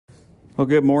Well,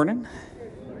 good morning.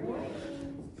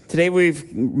 Today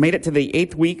we've made it to the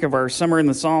 8th week of our Summer in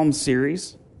the Psalms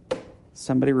series.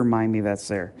 Somebody remind me that's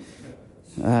there.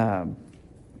 Over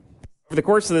the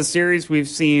course of this series, we've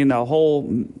seen a whole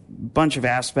bunch of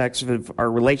aspects of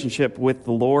our relationship with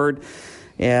the Lord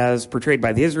as portrayed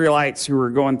by the Israelites who are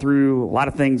going through a lot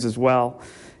of things as well.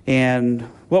 And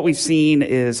what we've seen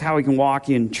is how we can walk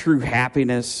in true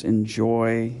happiness and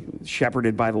joy,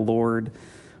 shepherded by the Lord.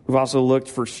 We've also looked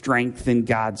for strength in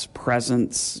God's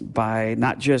presence by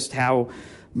not just finding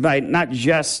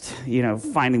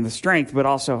the strength, but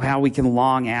also how we can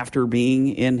long after being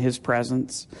in His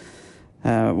presence.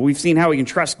 We've seen how we can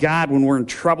trust God when we're in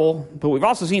trouble, but we've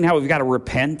also seen how we've got to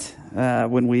repent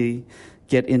when we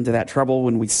get into that trouble.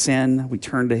 When we sin, we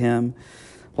turn to Him.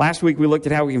 Last week we looked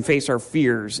at how we can face our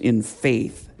fears in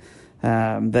faith,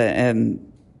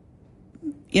 and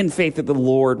in faith that the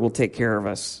Lord will take care of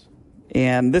us.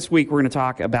 And this week we're going to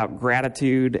talk about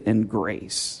gratitude and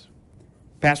grace.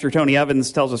 Pastor Tony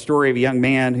Evans tells a story of a young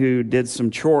man who did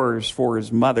some chores for his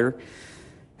mother.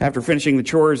 After finishing the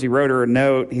chores, he wrote her a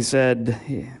note. He said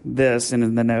this, and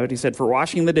in the note, he said, "For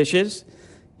washing the dishes,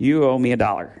 you owe me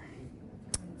 $1.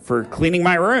 For cleaning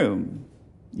my room,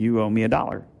 you owe me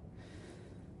 $1.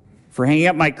 For hanging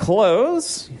up my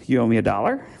clothes, you owe me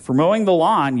 $1. For mowing the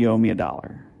lawn, you owe me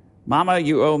 $1. Mama,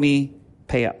 you owe me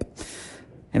pay up."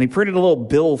 And he printed a little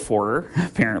bill for her,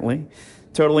 apparently,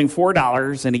 totaling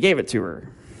 $4, and he gave it to her.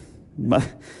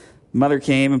 Mother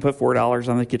came and put $4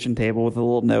 on the kitchen table with a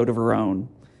little note of her own.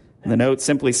 And the note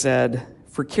simply said,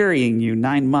 "For carrying you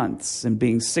 9 months and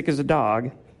being sick as a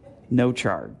dog, no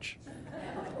charge.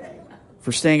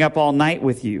 For staying up all night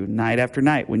with you, night after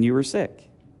night when you were sick,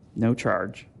 no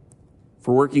charge.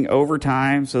 For working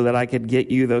overtime so that I could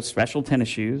get you those special tennis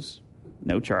shoes,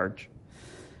 no charge.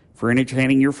 For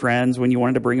entertaining your friends when you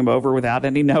wanted to bring them over without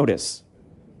any notice,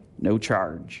 no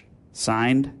charge.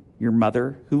 Signed, your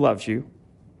mother who loves you,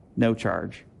 no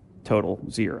charge. Total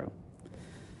 $0.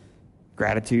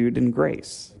 Gratitude and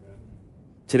grace.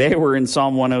 Today we're in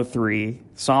Psalm 103,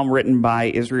 psalm written by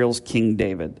Israel's King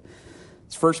David.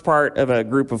 It's first part of a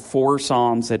group of 4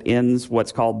 psalms that ends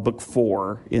what's called Book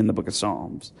 4 in the book of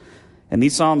Psalms. And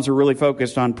these psalms are really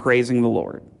focused on praising the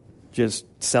Lord, just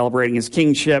celebrating His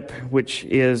kingship, which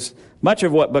is much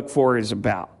of what Book 4 is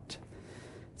about.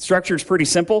 The structure is pretty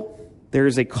simple. There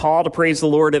is a call to praise the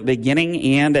Lord at the beginning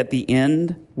and at the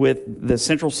end, with the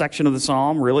central section of the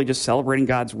psalm really just celebrating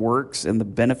God's works and the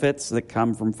benefits that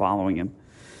come from following Him.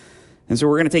 And so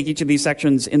we're going to take each of these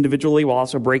sections individually while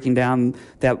also breaking down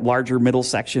that larger middle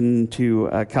section to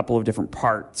a couple of different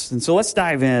parts. And so let's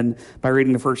dive in by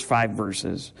reading the first 5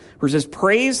 verses, where it says,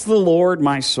 "Praise the Lord,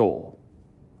 my soul.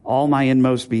 All my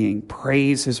inmost being,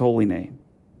 praise His holy name.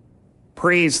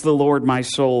 Praise the Lord, my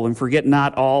soul, and forget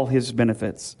not all His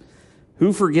benefits.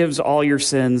 Who forgives all your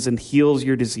sins and heals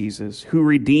your diseases, who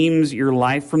redeems your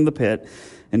life from the pit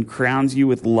and crowns you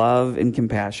with love and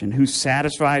compassion, who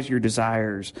satisfies your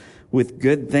desires with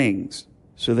good things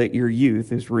so that your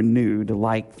youth is renewed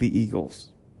like the eagles."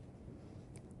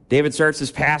 David starts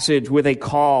this passage with a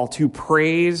call to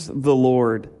praise the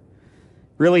Lord.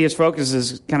 Really, his focus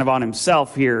is kind of on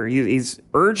himself here. He's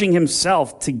urging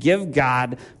himself to give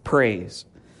God praise.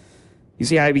 You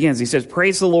see how he begins. He says,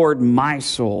 "Praise the Lord, my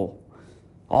soul.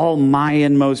 All my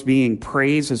inmost being,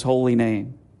 praise His holy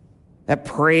name." That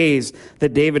praise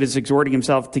that David is exhorting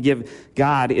himself to give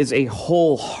God is a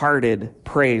wholehearted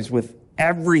praise with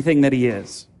everything that he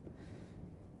is.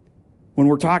 When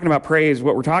we're talking about praise,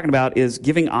 what we're talking about is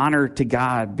giving honor to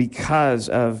God because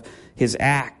of His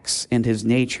acts and His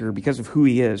nature, because of who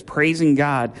He is. Praising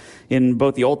God in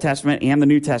both the Old Testament and the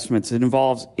New Testament, it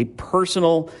involves a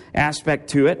personal aspect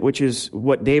to it, which is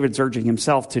what David's urging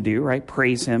himself to do, right?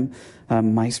 Praise Him,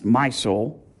 my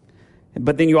soul.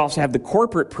 But then you also have the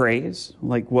corporate praise,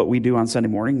 like what we do on Sunday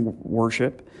morning,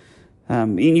 worship.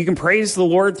 And you can praise the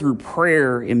Lord through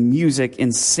prayer and music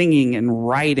and singing and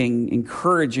writing,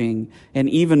 encouraging, and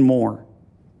even more.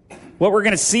 What we're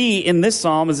going to see in this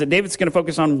psalm is that David's going to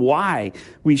focus on why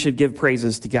we should give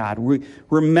praises to God.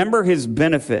 Remember His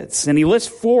benefits. And he lists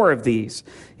 4 of these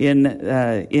in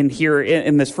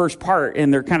this first part,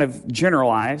 and they're kind of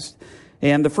generalized.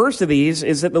 And the first of these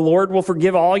is that the Lord will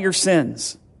forgive all your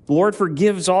sins. The Lord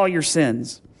forgives all your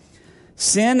sins.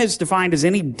 Sin is defined as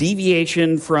any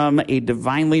deviation from a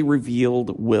divinely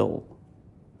revealed will.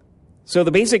 So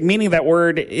the basic meaning of that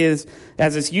word is,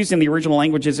 as it's used in the original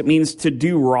languages, it means to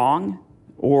do wrong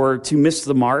or to miss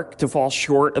the mark, to fall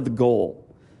short of the goal.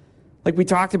 Like we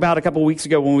talked about a couple weeks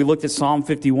ago when we looked at Psalm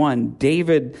 51,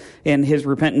 David and his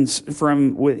repentance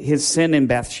from his sin in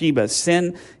Bathsheba.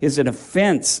 Sin is an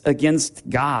offense against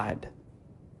God.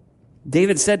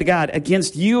 David said to God,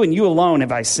 against you and you alone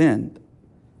have I sinned.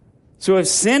 So if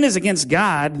sin is against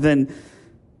God, then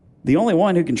the only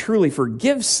one who can truly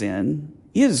forgive sin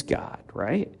is God,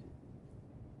 right?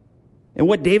 And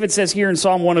what David says here in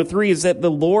Psalm 103 is that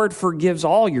the Lord forgives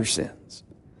all your sins.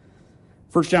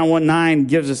 1 John 1:9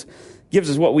 gives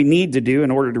us what we need to do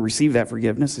in order to receive that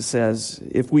forgiveness. It says,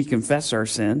 if we confess our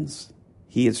sins,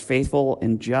 he is faithful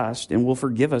and just and will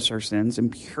forgive us our sins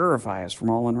and purify us from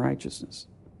all unrighteousness.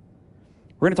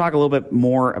 We're going to talk a little bit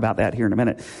more about that here in a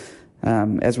minute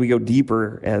as we go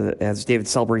deeper as David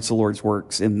celebrates the Lord's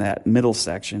works in that middle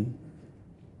section.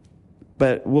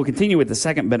 But we'll continue with the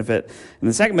second benefit. And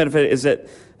the second benefit is that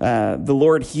the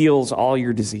Lord heals all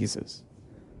your diseases.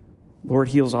 Lord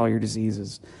heals all your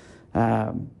diseases.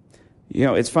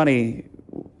 It's funny.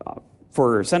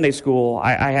 For Sunday school,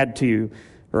 I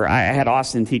had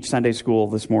Austin teach Sunday school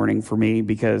this morning for me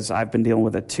because I've been dealing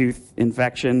with a tooth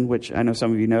infection, which I know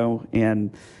some of you know.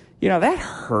 And, that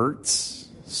hurts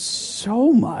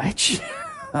so much.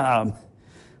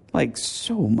 Like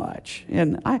so much.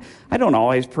 And I don't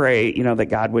always pray, that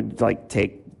God would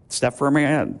take stuff from me.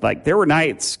 Like there were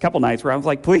a couple nights where I was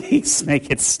like, please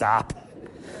make it stop.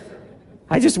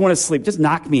 I just want to sleep. Just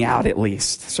knock me out at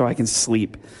least so I can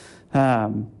sleep.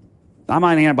 I'm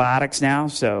on antibiotics now,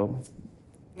 so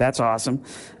that's awesome.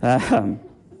 And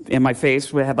my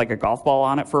face had like a golf ball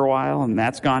on it for a while, and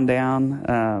that's gone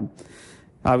down.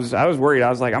 I was worried. I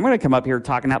was like, I'm going to come up here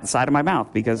talking out the side of my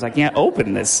mouth because I can't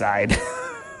open this side.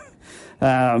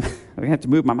 I have to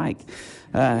move my mic.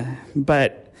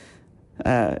 But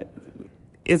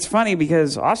it's funny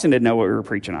because Austin didn't know what we were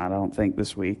preaching on, I don't think,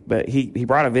 this week. But he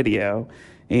brought a video,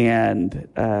 and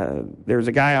there's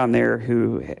a guy on there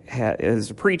who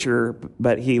is a preacher,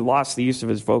 but he lost the use of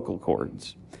his vocal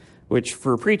cords, which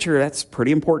for a preacher, that's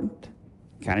pretty important.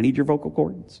 You kind of need your vocal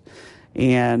cords.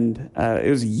 And it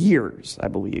was years, I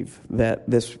believe, that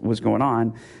this was going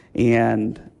on.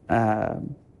 And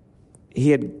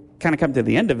he had kind of come to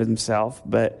the end of himself,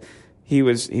 but he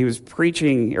was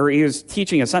preaching, or he was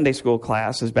teaching a Sunday school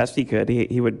class as best he could.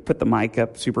 He would put the mic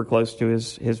up super close to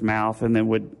his mouth, and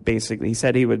then he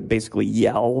said he would basically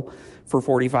yell for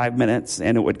 45 minutes,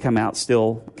 and it would come out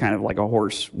still kind of like a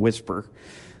hoarse whisper.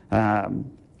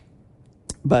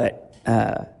 But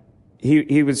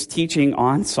he was teaching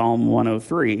on Psalm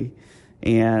 103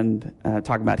 and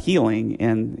talking about healing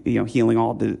and healing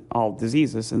all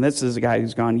diseases. And this is a guy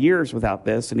who's gone years without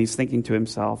this, and he's thinking to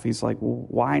himself, he's like, well,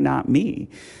 why not me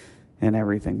and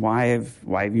everything? Why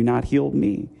have you not healed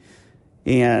me?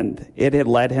 And it had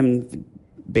led him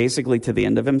basically to the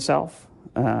end of himself.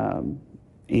 And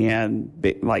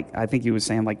I think he was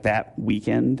saying that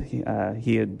weekend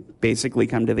he had basically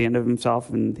come to the end of himself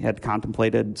and had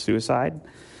contemplated suicide.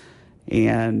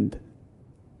 And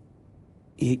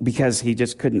because he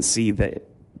just couldn't see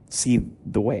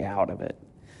the way out of it.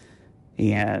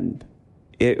 And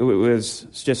it was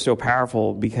just so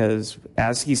powerful because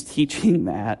as he's teaching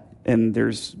that, and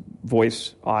there's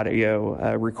voice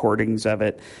audio recordings of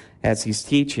it as he's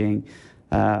teaching,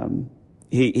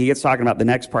 he gets talking about the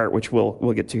next part, which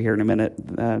we'll get to here in a minute,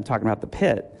 talking about the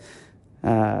pit.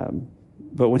 But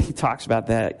when he talks about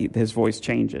that, his voice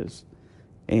changes,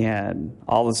 and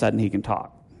all of a sudden he can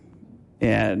talk.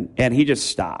 And he just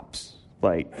stops.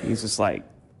 He's just like,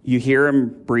 you hear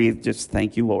him breathe, just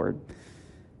thank you, Lord.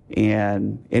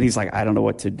 And he's like, I don't know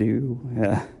what to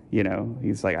do.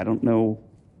 He's like,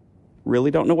 really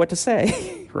don't know what to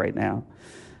say right now.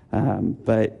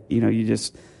 But, you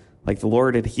just, the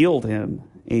Lord had healed him.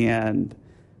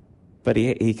 But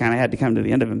he kind of had to come to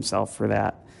the end of himself for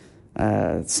that.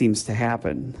 It seems to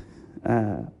happen.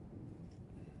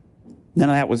 None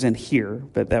of that was in here,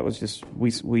 but that was just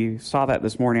we saw that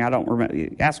this morning. I don't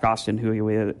remember. Ask Austin who he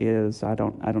is. I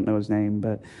don't know his name,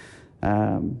 but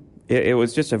it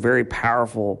was just a very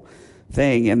powerful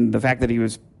thing, and the fact that he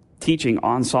was teaching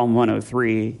on Psalm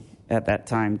 103 at that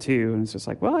time too, and it's just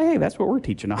like, well, hey, that's what we're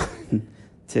teaching on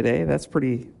today. That's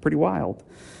pretty wild.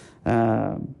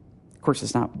 Of course,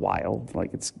 it's not wild;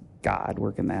 it's God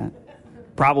working that.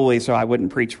 Probably so I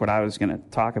wouldn't preach what I was going to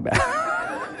talk about.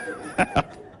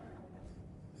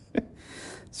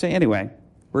 So anyway,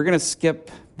 we're going to skip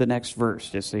the next verse,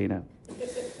 just so you know.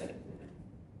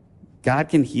 God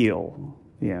can heal.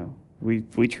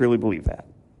 We truly believe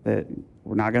that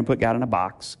we're not going to put God in a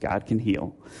box. God can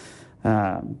heal.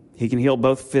 He can heal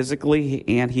both physically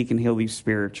and he can heal you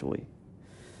spiritually.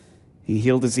 He can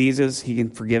heal diseases. He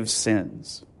can forgive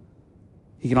sins.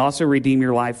 He can also redeem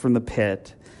your life from the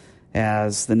pit,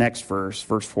 as the next verse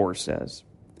 4 says.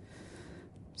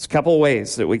 There's a couple of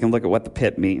ways that we can look at what the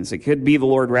pit means. It could be the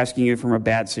Lord rescuing you from a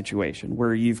bad situation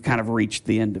where you've kind of reached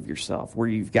the end of yourself, where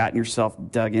you've gotten yourself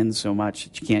dug in so much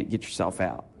that you can't get yourself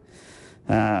out.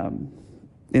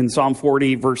 In Psalm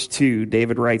 40, verse 2,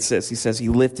 David writes this. He says, he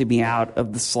lifted me out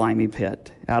of the slimy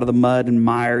pit, out of the mud and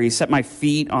mire. He set my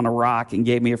feet on a rock and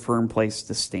gave me a firm place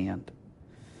to stand.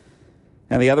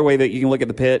 And the other way that you can look at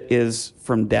the pit is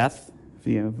from death,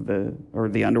 or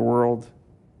the underworld.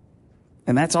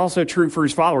 And that's also true for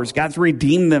his followers. God's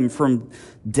redeemed them from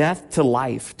death to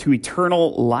life, to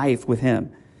eternal life with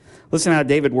him. Listen how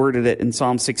David worded it in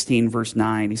Psalm 16, verse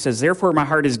 9. He says, therefore my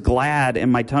heart is glad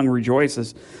and my tongue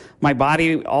rejoices. My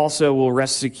body also will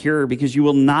rest secure because you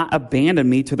will not abandon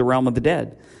me to the realm of the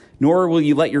dead, nor will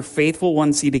you let your faithful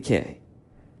one see decay.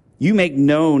 You make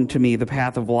known to me the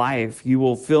path of life. You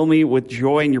will fill me with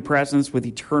joy in your presence, with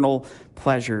eternal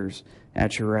pleasures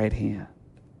at your right hand.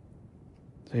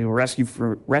 So he will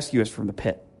rescue us from the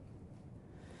pit.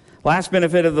 Last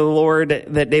benefit of the Lord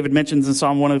that David mentions in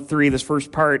Psalm 103, this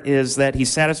first part, is that he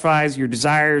satisfies your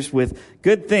desires with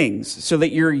good things so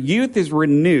that your youth is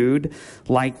renewed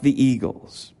like the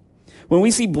eagles. When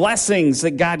we see blessings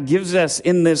that God gives us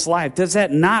in this life, does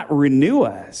that not renew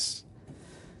us?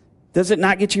 Does it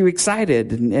not get you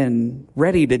excited and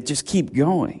ready to just keep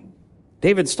going?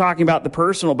 David's talking about the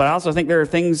personal, but I also think there are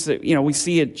things that, we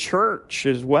see at church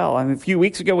as well. A few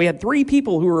weeks ago, we had 3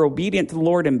 people who were obedient to the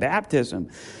Lord in baptism.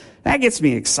 That gets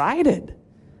me excited.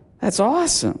 That's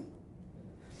awesome.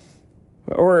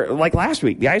 Or like last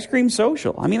week, the ice cream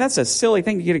social. That's a silly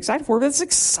thing to get excited for, but it's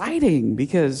exciting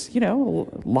because, a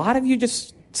lot of you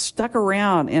just stuck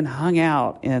around and hung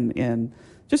out and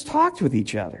just talked with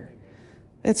each other.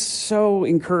 It's so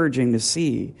encouraging to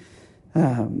see,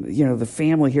 the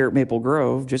family here at Maple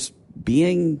Grove just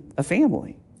being a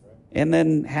family and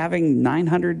then having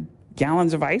 900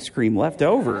 gallons of ice cream left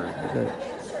over.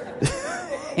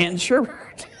 And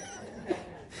sherbet.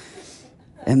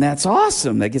 And that's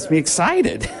awesome. That gets me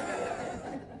excited.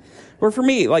 Or for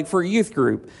me, like for a youth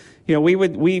group,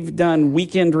 we've done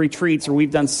weekend retreats or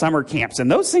we've done summer camps, and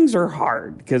those things are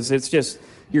hard because it's just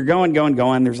you're going.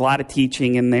 There's a lot of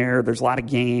teaching in there. There's a lot of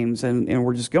games, and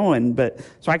we're just going.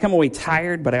 So I come away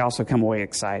tired, but I also come away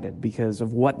excited because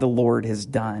of what the Lord has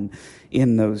done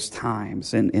in those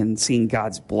times and seeing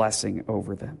God's blessing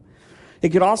over them. It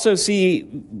could also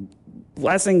see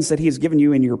blessings that he has given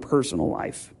you in your personal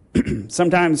life.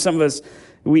 Sometimes some of us,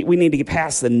 we need to get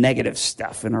past the negative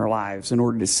stuff in our lives in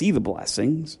order to see the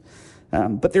blessings,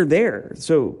 but they're there.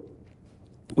 So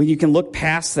when you can look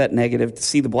past that negative to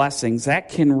see the blessings, that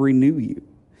can renew you.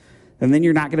 And then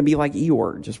you're not going to be like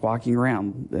Eeyore, just walking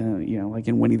around, like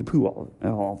in Winnie the Pooh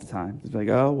all the time. It's like,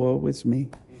 oh, whoa, it's me.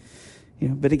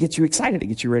 But it gets you excited. It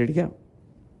gets you ready to go.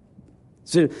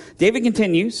 So David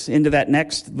continues into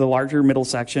the larger middle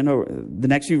section, or the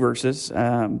next few verses.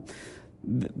 What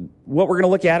we're going to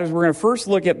look at is we're going to first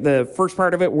look at the first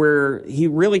part of it where he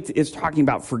really is talking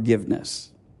about forgiveness.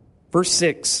 Verse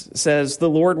 6 says, the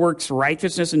Lord works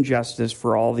righteousness and justice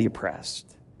for all the oppressed.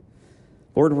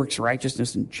 Lord works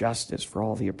righteousness and justice for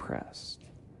all the oppressed.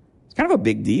 It's kind of a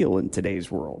big deal in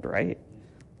today's world, right?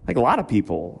 Like a lot of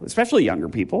people, especially younger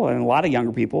people, and a lot of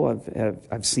younger people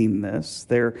I've seen this.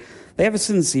 They have a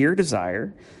sincere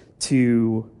desire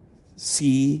to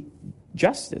seek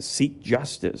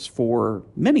justice for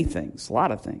many things, a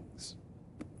lot of things,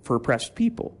 for oppressed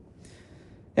people.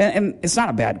 And it's not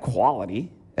a bad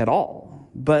quality at all.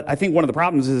 But I think one of the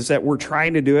problems is that we're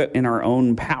trying to do it in our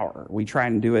own power. We try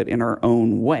and do it in our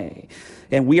own way.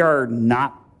 And we are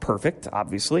not perfect,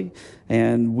 obviously,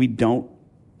 and we don't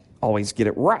always get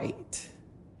it right.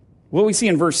 What we see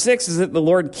in verse 6 is that the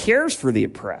Lord cares for the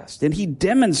oppressed, and he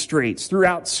demonstrates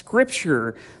throughout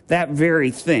Scripture that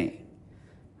very thing,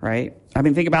 right?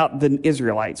 Think about the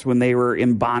Israelites when they were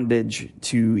in bondage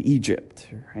to Egypt,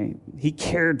 right? He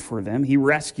cared for them. He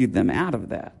rescued them out of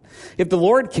that. If the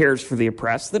Lord cares for the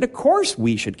oppressed, then of course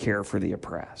we should care for the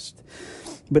oppressed.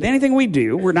 But anything we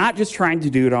do, we're not just trying to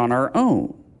do it on our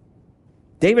own.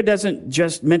 David doesn't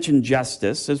just mention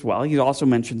justice as well. He also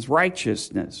mentions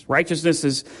righteousness. Righteousness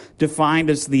is defined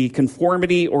as the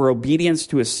conformity or obedience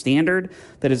to a standard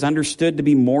that is understood to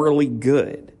be morally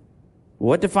good.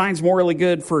 What defines morally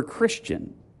good for a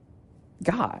Christian?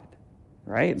 God,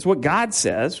 right? It's what God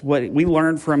says, what we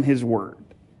learn from his word,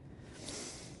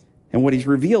 and what he's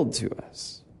revealed to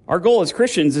us. Our goal as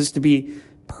Christians is to be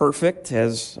perfect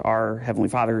as our Heavenly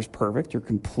Father is perfect, or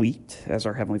complete as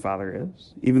our Heavenly Father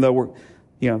is. Even though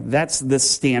that's the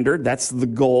standard, that's the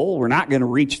goal. We're not going to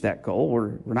reach that goal.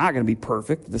 We're not going to be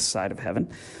perfect this side of heaven,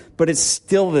 but it's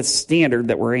still the standard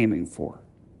that we're aiming for.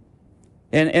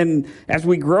 And as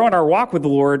we grow in our walk with the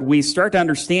Lord, we start to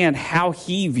understand how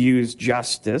he views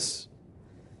justice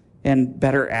and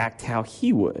better act how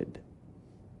he would.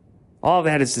 All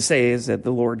that is to say is that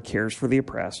the Lord cares for the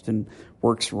oppressed and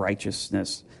works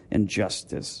righteousness and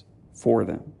justice for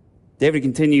them. David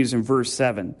continues in verse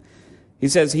 7. He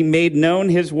says, he made known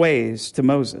his ways to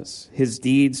Moses, his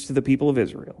deeds to the people of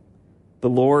Israel. The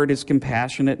Lord is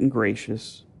compassionate and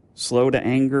gracious, slow to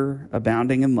anger,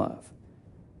 abounding in love.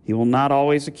 He will not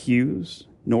always accuse,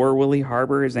 nor will he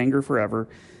harbor his anger forever.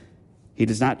 He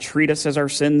does not treat us as our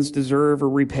sins deserve or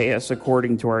repay us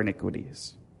according to our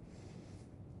iniquities.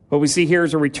 What we see here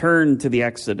is a return to the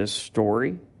Exodus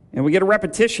story, and we get a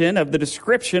repetition of the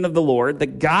description of the Lord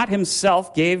that God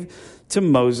himself gave to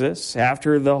Moses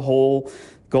after the whole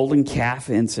golden calf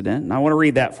incident. And I want to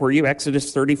read that for you,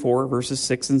 Exodus 34, verses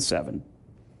 6 and 7.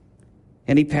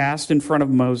 And he passed in front of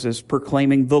Moses,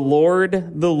 proclaiming, the Lord,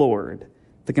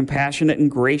 the compassionate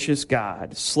and gracious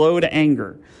God, slow to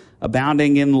anger,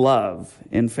 abounding in love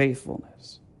and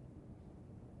faithfulness.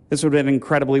 This would have been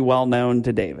incredibly well known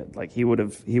to David. Like he would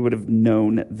have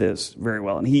known this very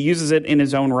well. And he uses it in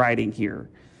his own writing here.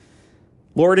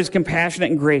 Lord is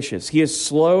compassionate and gracious. He is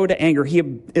slow to anger. He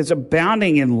is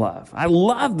abounding in love. I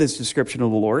love this description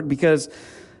of the Lord because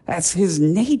that's his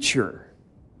nature.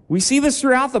 We see this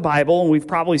throughout the Bible, and we've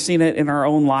probably seen it in our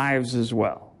own lives as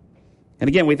well. And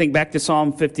again, we think back to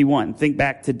Psalm 51. Think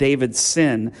back to David's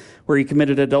sin, where he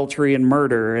committed adultery and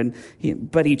murder,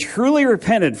 but he truly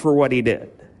repented for what he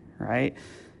did, right?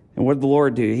 And what did the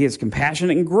Lord do? He is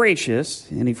compassionate and gracious,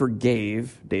 and he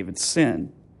forgave David's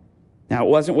sin. Now, it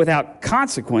wasn't without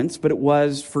consequence, but it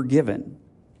was forgiven.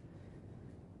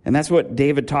 And that's what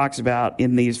David talks about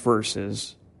in these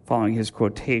verses, following his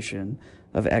quotation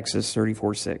of Exodus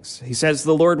 34:6. He says,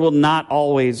 the Lord will not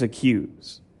always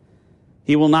accuse.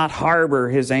 He will not harbor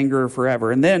his anger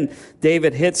forever. And then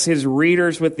David hits his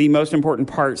readers with the most important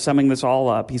part, summing this all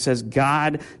up. He says,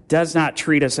 God does not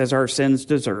treat us as our sins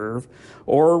deserve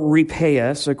or repay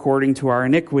us according to our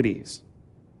iniquities.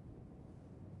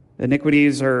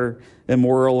 Iniquities are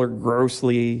immoral or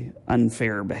grossly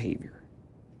unfair behavior.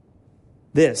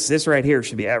 This right here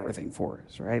should be everything for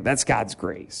us, right? That's God's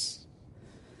grace.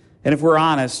 And if we're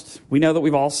honest, we know that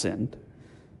we've all sinned.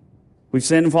 We've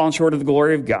sinned and fallen short of the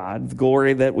glory of God, the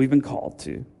glory that we've been called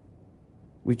to.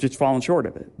 We've just fallen short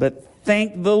of it. But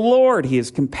thank the Lord, he is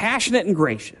compassionate and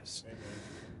gracious.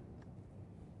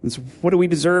 And so what do we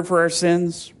deserve for our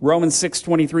sins? Romans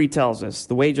 6:23 tells us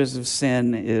the wages of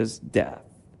sin is death.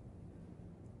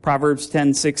 Proverbs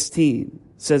 10:16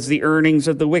 says the earnings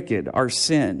of the wicked are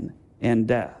sin and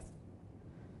death.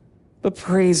 But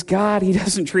praise God, he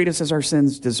doesn't treat us as our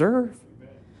sins deserve.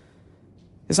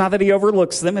 It's not that he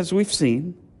overlooks them, as we've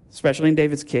seen, especially in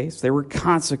David's case. There were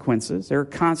consequences. There are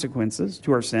consequences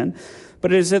to our sin.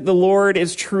 But it is that the Lord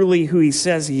is truly who he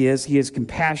says he is. He is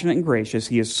compassionate and gracious.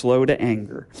 He is slow to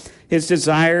anger. His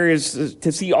desire is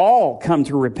to see all come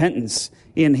to repentance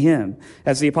in him,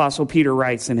 as the Apostle Peter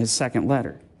writes in his second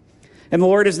letter. And the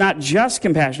Lord is not just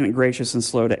compassionate, gracious, and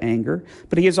slow to anger,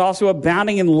 but he is also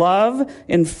abounding in love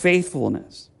and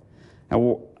faithfulness.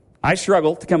 Now, I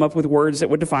struggle to come up with words that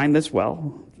would define this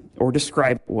well or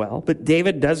describe it well, but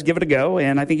David does give it a go,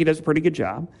 and I think he does a pretty good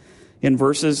job in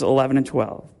verses 11 and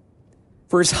 12.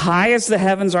 For as high as the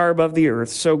heavens are above the earth,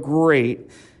 so great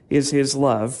is his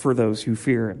love for those who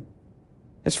fear him.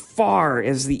 As far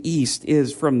as the east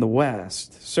is from the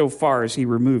west, so far as he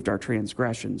removed our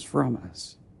transgressions from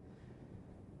us.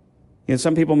 You know,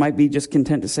 some people might be just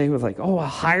content to say with like, oh,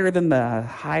 higher than the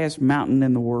highest mountain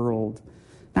in the world.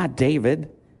 Not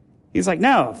David. He's like,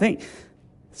 no, think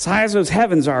as high as those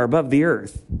heavens are above the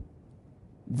earth.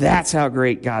 That's how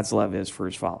great God's love is for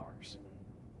his followers.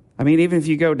 I mean, even if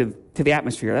you go to the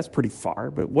atmosphere, that's pretty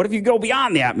far. But what if you go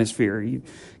beyond the atmosphere? You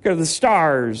go to the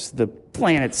stars, the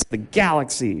planets, the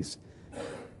galaxies.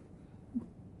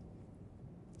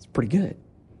 It's pretty good.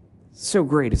 So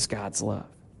great is God's love.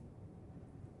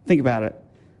 Think about it.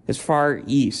 As far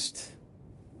east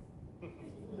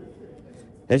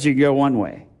as you can go one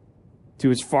way, to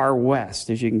as far west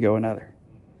as you can go another.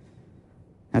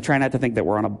 Now, try not to think that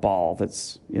we're on a ball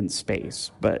that's in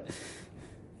space, but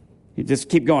you just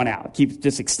keep going out. Keep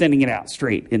just extending it out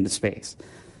straight into space.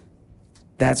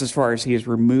 That's as far as he has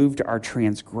removed our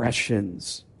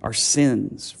transgressions, our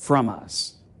sins from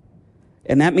us.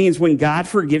 And that means when God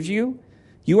forgives you,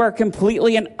 you are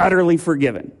completely and utterly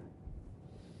forgiven.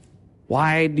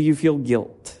 Why do you feel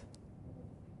guilt?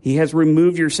 He has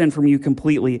removed your sin from you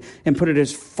completely and put it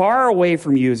as far away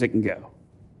from you as it can go.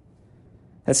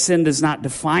 That sin does not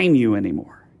define you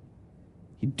anymore.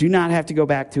 You do not have to go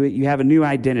back to it. You have a new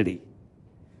identity.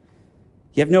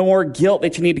 You have no more guilt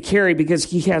that you need to carry because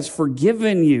he has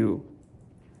forgiven you.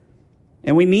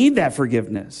 And we need that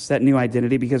forgiveness, that new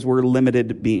identity, because we're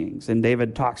limited beings. And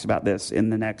David talks about this in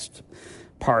the next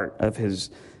part of his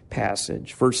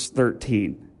passage. Verse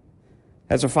 13.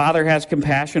 As a father has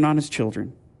compassion on his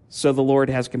children, so the Lord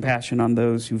has compassion on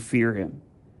those who fear him.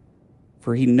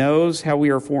 For he knows how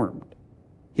we are formed.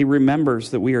 He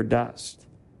remembers that we are dust.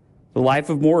 The life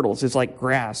of mortals is like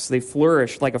grass. They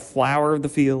flourish like a flower of the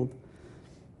field.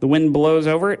 The wind blows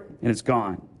over it, and it's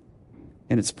gone.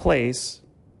 In its place,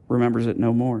 remembers it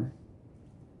no more.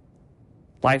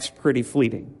 Life's pretty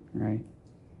fleeting, right?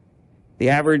 The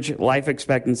average life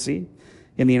expectancy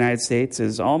in the United States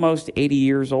is almost 80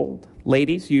 years old.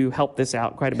 Ladies, you help this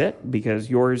out quite a bit because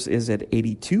yours is at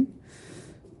 82.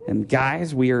 And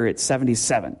guys, we are at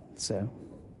 77. So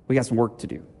we got some work to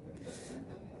do.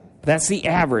 But that's the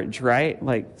average, right?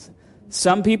 Like,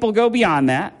 some people go beyond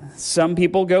that. Some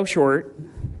people go short.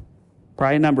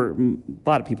 Probably a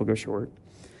lot of people go short.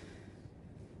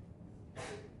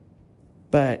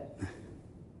 But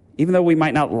even though we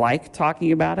might not like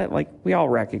talking about it, like, we all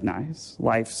recognize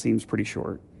life seems pretty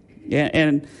short.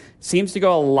 And seems to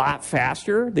go a lot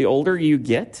faster the older you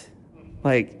get.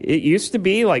 Like, it used to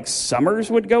be like summers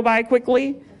would go by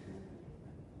quickly.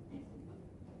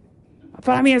 But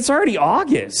I mean, it's already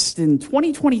August in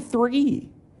 2023.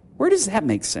 Where does that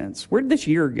make sense? Where did this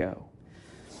year go?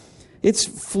 It's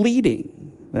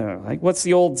fleeting. Like, what's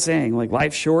the old saying? Like,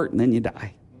 life's short and then you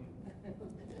die.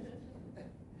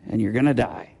 And you're going to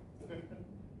die.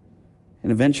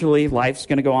 And eventually, life's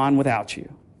going to go on without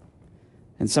you.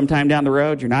 And sometime down the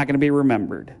road, you're not going to be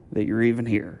remembered that you're even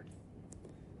here.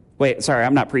 Wait, sorry,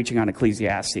 I'm not preaching on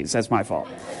Ecclesiastes. That's my fault.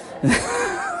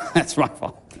 That's my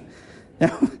fault.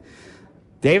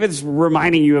 David's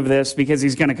reminding you of this because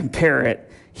he's going to compare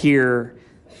it here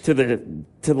to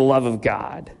the love of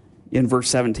God. In verse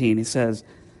 17, he says,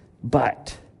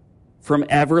 "But from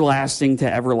everlasting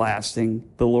to everlasting,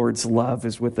 the Lord's love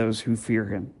is with those who fear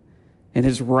him, and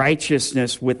his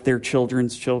righteousness with their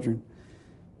children's children,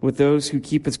 with those who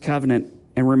keep his covenant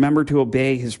and remember to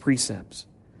obey his precepts.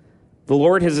 The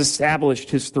Lord has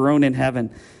established his throne in heaven,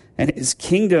 and his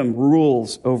kingdom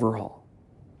rules over all."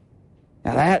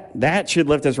 Now that should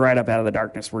lift us right up out of the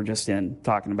darkness we're just in,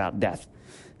 talking about death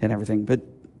and everything. But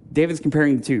David's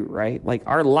comparing the two, right? Like,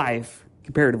 our life,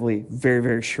 comparatively, very,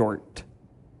 very short,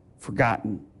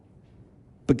 forgotten.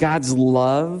 But God's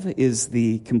love is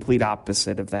the complete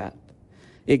opposite of that.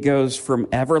 It goes from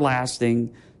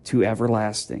everlasting to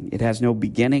everlasting. It has no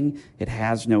beginning. It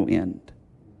has no end.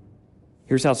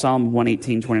 Here's how Psalm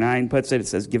 118:29 puts it. It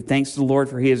says, "Give thanks to the Lord,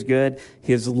 for he is good.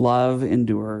 His love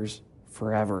endures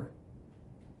forever."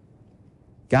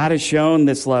 God has shown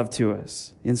this love to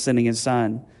us in sending his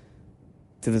Son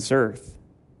to this earth.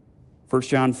 1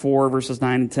 John 4, verses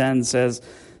 9 and 10 says,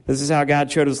 "This is how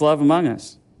God showed his love among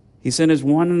us. He sent his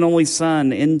one and only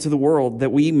Son into the world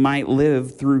that we might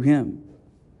live through him.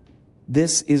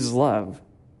 This is love.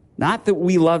 Not that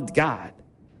we loved God,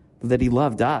 but that he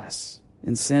loved us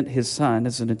and sent his Son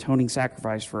as an atoning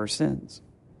sacrifice for our sins."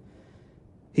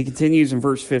 He continues in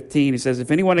verse 15. He says,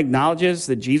 "If anyone acknowledges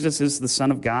that Jesus is the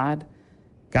Son of God,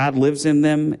 God lives in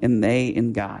them and they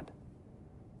in God."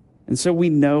 And so we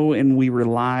know and we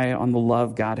rely on the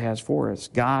love God has for us.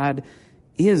 God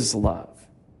is love.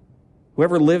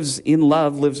 Whoever lives in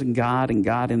love lives in God and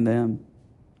God in them.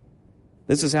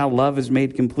 This is how love is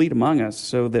made complete among us,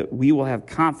 so that we will have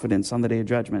confidence on the day of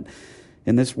judgment.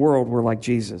 In this world, we're like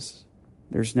Jesus.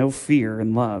 There's no fear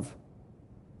in love.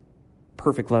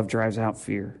 Perfect love drives out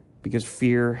fear, because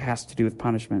fear has to do with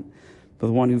punishment. But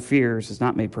the one who fears is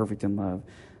not made perfect in love.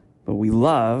 But we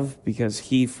love because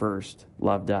he first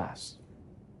loved us.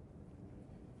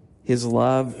 His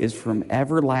love is from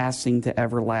everlasting to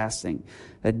everlasting.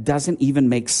 That doesn't even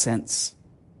make sense,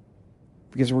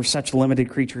 because we're such limited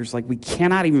creatures. Like, we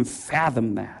cannot even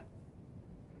fathom that.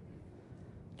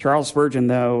 Charles Spurgeon,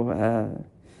 though,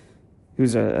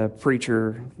 who's a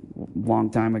preacher a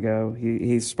long time ago,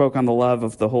 he spoke on the love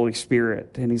of the Holy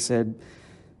Spirit. And he said,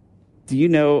 "Do you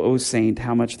know, O saint,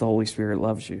 how much the Holy Spirit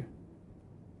loves you?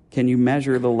 Can you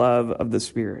measure the love of the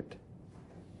Spirit?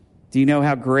 Do you know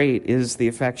how great is the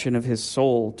affection of his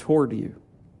soul toward you?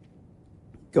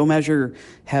 Go measure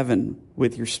heaven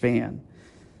with your span.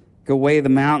 Go weigh the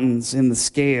mountains in the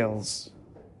scales.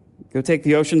 Go take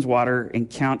the ocean's water and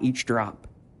count each drop.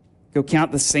 Go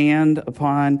count the sand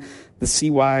upon the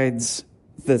sea's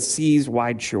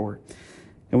wide shore.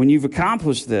 And when you've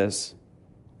accomplished this,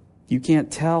 you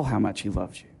can't tell how much he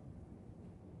loves you.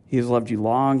 He has loved you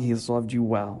long. He has loved you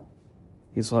well.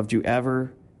 He has loved you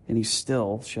ever, and he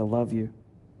still shall love you."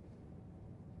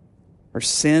 Our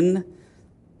sin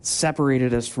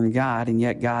separated us from God, and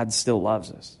yet God still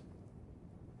loves us.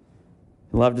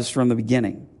 He loved us from the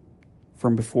beginning,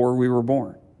 from before we were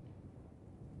born.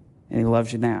 And he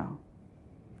loves you now.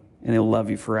 And he'll love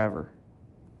you forever.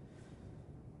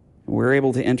 And we're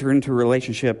able to enter into a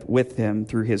relationship with him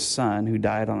through his Son who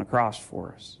died on a cross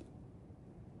for us.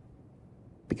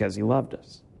 Because he loved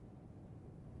us.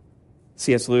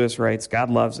 C.S. Lewis writes,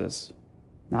 God loves us,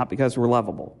 not because we're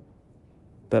lovable,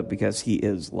 but because he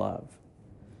is love.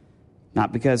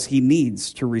 Not because he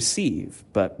needs to receive,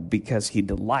 but because he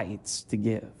delights to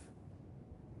give.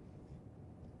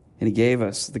 And he gave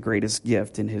us the greatest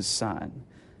gift in his Son,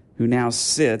 who now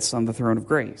sits on the throne of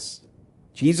grace.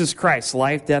 Jesus Christ's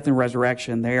life, death, and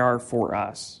resurrection, they are for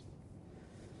us.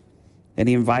 And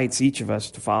he invites each of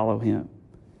us to follow him.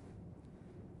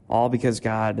 All because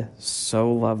God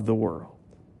so loved the world,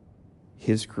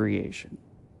 his creation,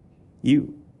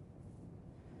 you.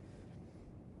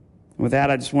 With that,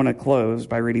 I just want to close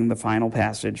by reading the final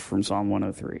passage from Psalm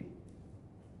 103.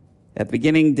 At the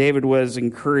beginning, David was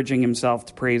encouraging himself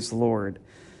to praise the Lord,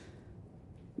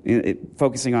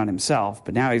 focusing on himself,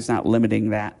 but now he's not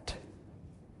limiting that.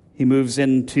 He moves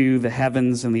into the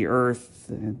heavens and the earth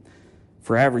and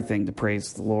for everything to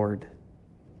praise the Lord.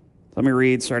 Let me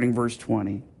read starting verse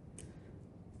 20.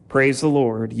 Praise the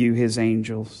Lord, you his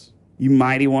angels, you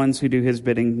mighty ones who do his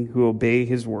bidding, who obey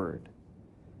his word.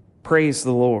 Praise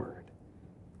the Lord,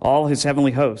 all his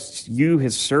heavenly hosts, you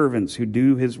his servants who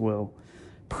do his will.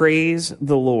 Praise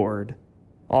the Lord,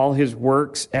 all his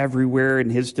works everywhere in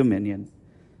his dominion.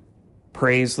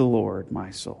 Praise the Lord,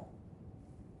 my soul.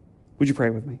 Would you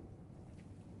pray with me?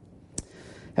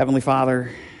 Heavenly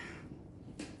Father,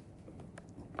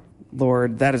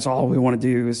 Lord, that is all we want to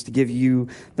do, is to give you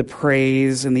the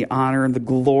praise and the honor and the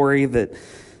glory that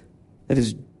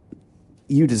is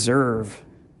you deserve,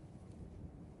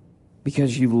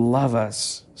 because you love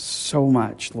us so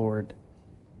much, Lord.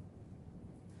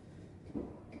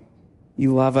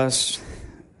 You love us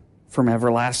from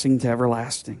everlasting to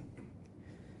everlasting.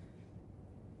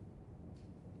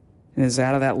 And it is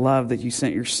out of that love that you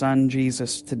sent your Son,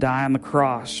 Jesus, to die on the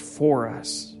cross for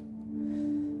us.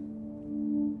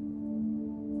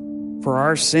 For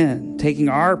our sin, taking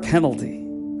our penalty,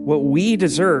 what we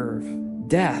deserve,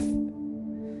 death.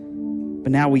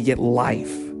 But now we get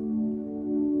life.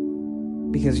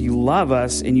 Because you love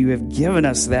us and you have given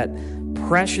us that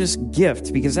precious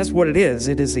gift, because that's what it is.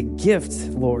 It is a gift,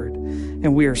 Lord.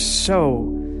 And we are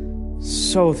so,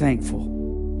 so thankful.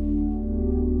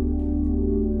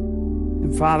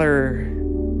 And Father,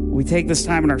 we take this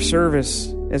time in our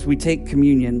service as we take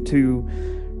communion to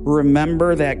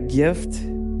remember that gift,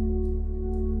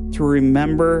 to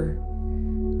remember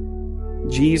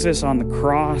Jesus on the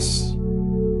cross,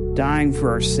 dying for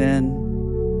our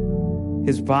sin,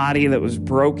 his body that was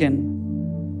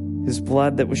broken, his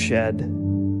blood that was shed,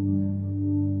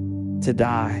 to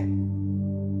die,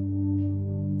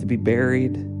 to be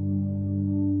buried,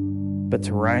 but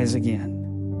to rise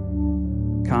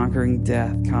again, conquering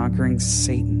death, conquering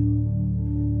Satan.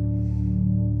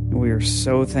 And we are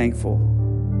so thankful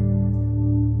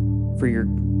for your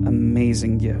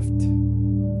amazing gift.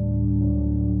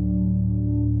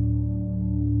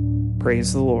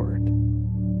 Praise the Lord,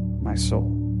 my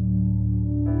soul.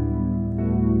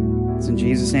 It's in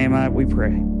Jesus' name we pray.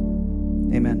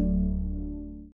 Amen.